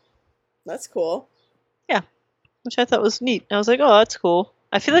it. That's cool. Yeah, which I thought was neat. I was like, oh, that's cool.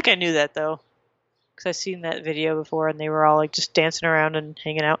 I feel like I knew that, though, because I've seen that video before, and they were all like just dancing around and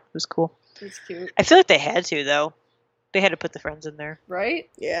hanging out. It was cool. It's cute. I feel like they had to, though. They had to put the friends in there. Right?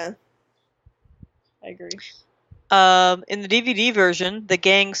 Yeah. I agree. In the DVD version, the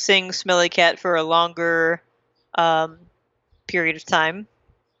gang sings Smelly Cat for a longer period of time,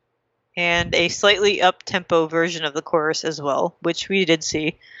 and a slightly up-tempo version of the chorus as well, which we did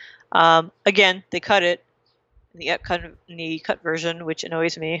see. Again, they cut it in the cut version, which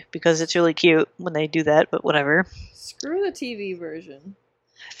annoys me because it's really cute when they do that, but whatever. Screw the TV version.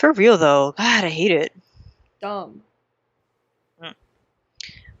 For real, though. God, I hate it. Dumb.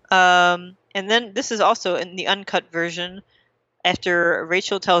 And then this is also in the uncut version. After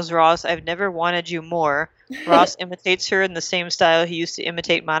Rachel tells Ross, I've never wanted you more, Ross imitates her in the same style he used to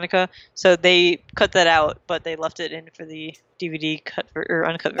imitate Monica. So they cut that out, but they left it in for the DVD cut or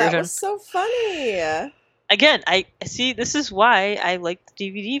uncut version. That was so funny. Again, I see. This is why I like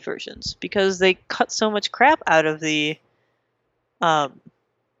the DVD versions, because they cut so much crap out of the TV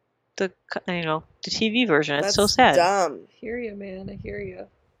version. It's That's so sad. dumb. I hear ya, man. I hear ya.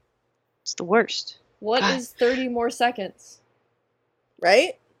 It's the worst. What God. is 30 more seconds?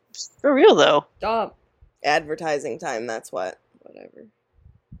 Right? For real, though. Dumb. Advertising time, that's what. Whatever.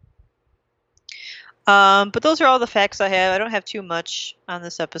 But those are all the facts I have. I don't have too much on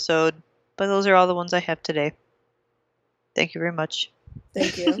this episode, but those are all the ones I have today. Thank you very much.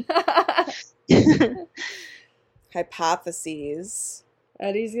 Thank you. Hypotheses.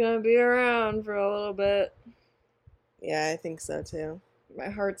 Eddie's gonna be around for a little bit. Yeah, I think so too. My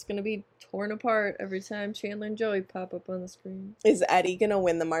heart's gonna be torn apart every time Chandler and Joey pop up on the screen. Is Eddie gonna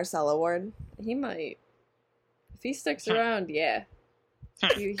win the Marcel Award? He might. If he sticks around, yeah.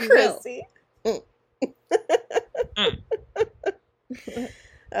 He will. Chrissy.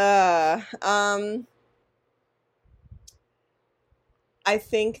 I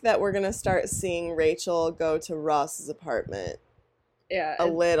think that we're gonna start seeing Rachel go to Ross's apartment Yeah. a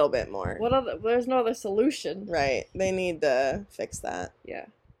little bit more. There's no other solution. Right. They need to fix that. Yeah.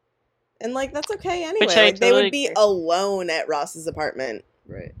 And like that's okay anyway. Which I Like they totally would be agree. alone at Ross's apartment.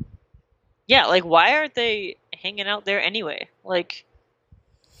 Right. Yeah, like, why aren't they hanging out there anyway? Like,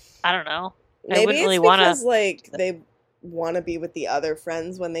 I don't know. I Maybe wouldn't it's really want because to. like they want to be with the other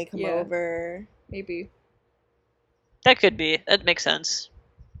friends when they come Yeah. over. Maybe. That could be. That makes sense.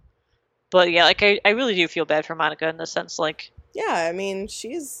 But yeah, like, I really do feel bad for Monica in the sense, like, Yeah, I mean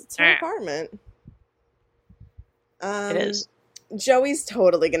it's her apartment. it is. Joey's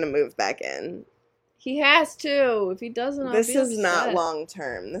totally gonna move back in. He has to. If he doesn't, I'll This be is not upset. long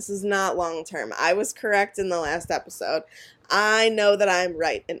term. This is not long term. I was correct in the last episode. I know that I'm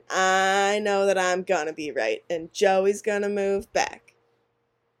right, and I know that I'm gonna be right, and Joey's gonna move back.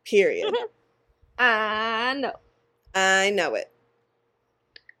 Period. I know. I know it.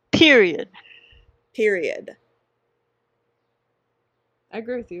 Period. Period. I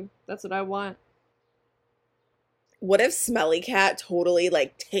agree with you. That's what I want. What if Smelly Cat totally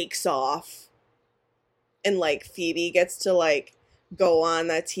like takes off and like Phoebe gets to like go on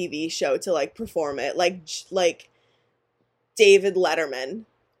a TV show to like perform it like David Letterman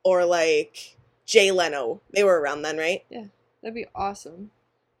or like Jay Leno. They were around then, right? That'd be awesome.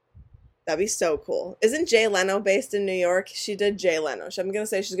 That'd be so cool. Isn't Jay Leno based in New York? She did Jay Leno. I'm going to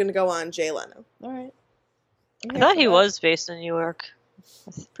say she's going to go on Jay Leno. All right. I thought he was based in New York.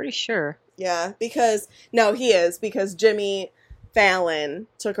 I'm pretty sure. Yeah, because Jimmy Fallon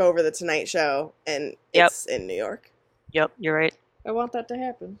took over the Tonight Show, and it's in New York. Yep, you're right. I want that to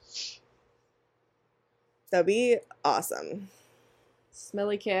happen. That'd be awesome.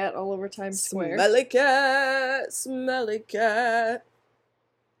 Smelly cat all over Times Square. Smelly cat, smelly cat.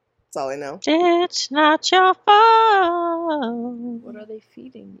 That's all I know. It's not your fault. What are they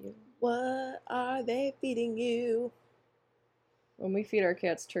feeding you? What are they feeding you? When we feed our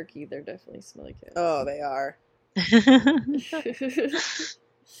cats turkey, they're definitely smelly cats. Oh, they are.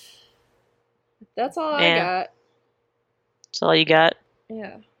 That's all I Man. got. That's all you got?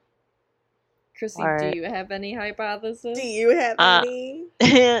 Yeah. Chrissy, Alright. do you have any hypothesis? Do you have any?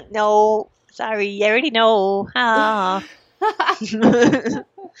 No. Sorry, I already know. Ah.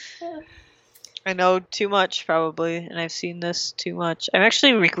 I know too much, probably, and I've seen this too much. I'm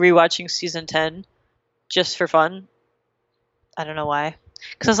actually rewatching season 10 just for fun. I don't know why.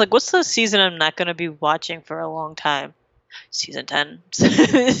 Because I was like, what's the season I'm not going to be watching for a long time? Season 10.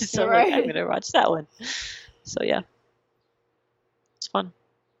 So Right. I'm going to watch that one. So yeah. It's fun.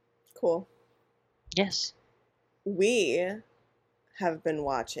 Cool. Yes. We have been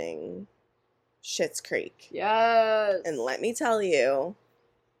watching Schitt's Creek. Yes. And let me tell you,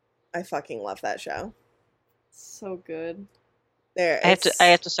 I fucking love that show. So good. I I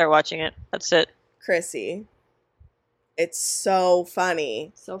have to start watching it. That's it. Chrissy. It's so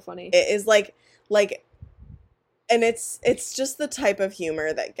funny. So funny. It is like and it's just the type of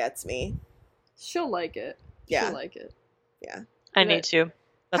humor that gets me. She'll like it. Yeah. She'll like it. Yeah. I need to.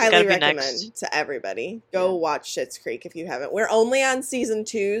 That's Highly gotta be recommend next. to everybody. Go Yeah. watch Schitt's Creek if you haven't. We're only on season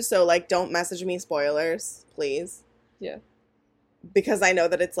 2, so like don't message me spoilers, please. Yeah. Because I know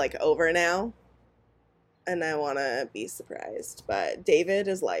that it's like over now. And I wanna be surprised. But David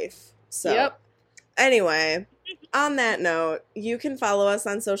is life. So Yep. anyway, on that note, you can follow us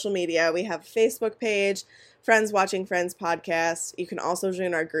on social media. We have a Facebook page, Friends Watching Friends podcast. You can also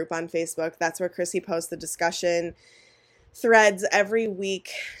join our group on Facebook. That's where Chrissy posts the discussion threads every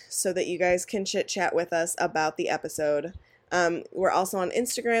week so that you guys can chit chat with us about the episode. We're also on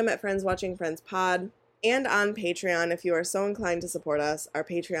Instagram at Friends Watching Friends Pod and on Patreon if you are so inclined to support us. Our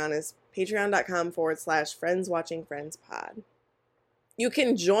Patreon is patreon.com/Friends Watching Friends Pod. You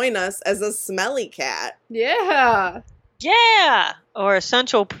can join us as a smelly cat. Yeah. Yeah! Or a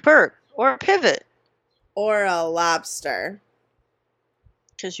central perk. Or a pivot. Or a lobster.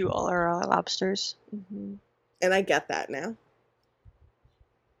 Because you all are lobsters. Mm-hmm. And I get that now.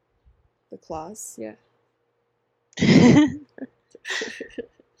 The claws. Yeah.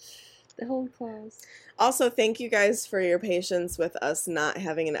 The whole clause. Also, thank you guys for your patience with us not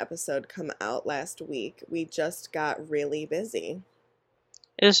having an episode come out last week. We just got really busy.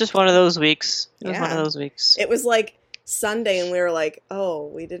 It was just one of those weeks. It was one Yeah. of those weeks. It was like Sunday and we were like, oh,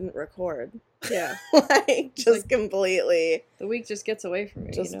 we didn't record. Yeah. Like, just completely The week just gets away from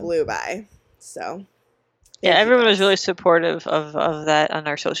me. just you know? blew by. So, Yeah, thank you everyone was guys. really supportive of that on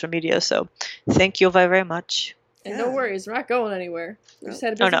our social media, so thank you very, very much. And Yeah. no worries, we're not going anywhere. We No. just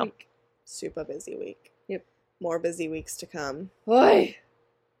had a Oh, busy no. week. Super busy week. Yep. More busy weeks to come. Boy.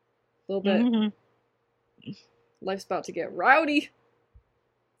 A little bit. Mhm. Life's about to get rowdy.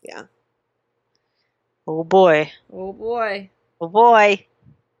 Yeah. Oh boy. Oh boy. Oh boy.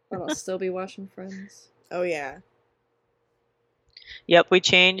 But I'll still be watching Friends. Oh, yeah. Yep, we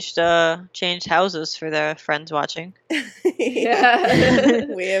changed houses for the friends watching. Yeah.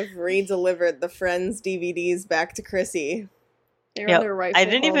 We have re-delivered the Friends DVDs back to Chrissy. They're Yep. on their rightful I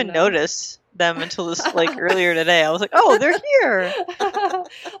didn't home even now. notice them until this earlier today. I was like, oh, they're here. Oh,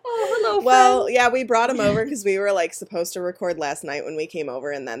 hello, Well, friends. yeah, we brought them over because we were like supposed to record last night when we came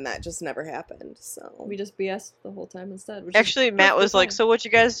over, and then that just never happened. So We just BS the whole time instead. which is Actually, Matt was perfectly like, fine. so what'd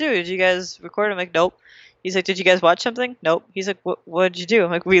you guys do? Did you guys record? I'm like, nope. He's like, did you guys watch something? Nope. He's like, what'd you do?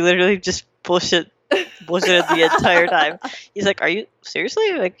 I'm like, we literally just bullshitted the entire time. He's like, are you seriously?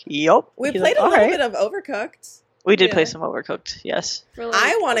 I'm like, yup. we He's played like, a little "Alright." bit of Overcooked. We did Yeah. play some Overcooked, yes. For, like,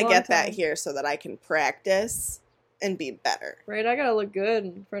 I want a to long get that time. here so that I can practice and be better. Right, I gotta look good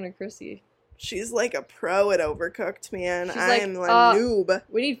in front of Chrissy. She's like a pro at Overcooked, man. She's like, I'm a noob.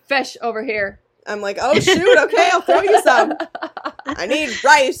 We need fish over here. I'm like, oh shoot, okay, I'll throw you some. I need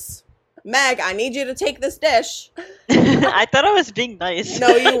rice. Meg, I need you to take this dish. I thought I was being nice. No,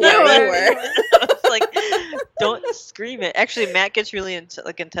 you were. You were. I was like, don't scream it. Actually, Matt gets really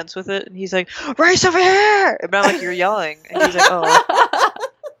intense with it, and he's like, rice over here! And I'm like, you're yelling. And he's like, oh.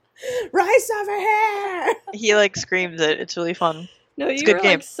 Rice over here. He like screams it. It's really fun. No, It's a you good were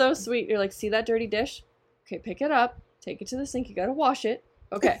game. like so sweet. You're like, see that dirty dish? Okay, pick it up, take it to the sink. You gotta wash it.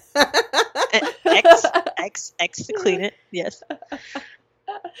 Okay. X to clean it. Yes.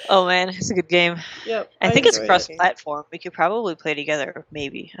 Oh man, it's a good game. Yep. I think it's enjoyed it. cross-platform. We could probably play together,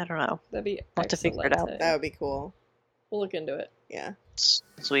 maybe. I don't know. That'd be We'll have to figure it out. excellent. That would be cool. We'll look into it. Yeah.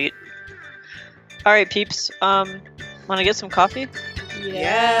 Sweet. All right, peeps. Want to get some coffee?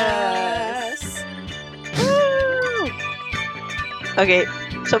 Yes. Okay.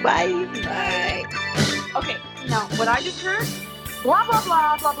 So bye. Bye. Okay, now what I just heard, blah blah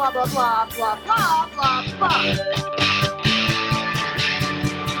blah blah blah blah blah blah blah blah blah blah.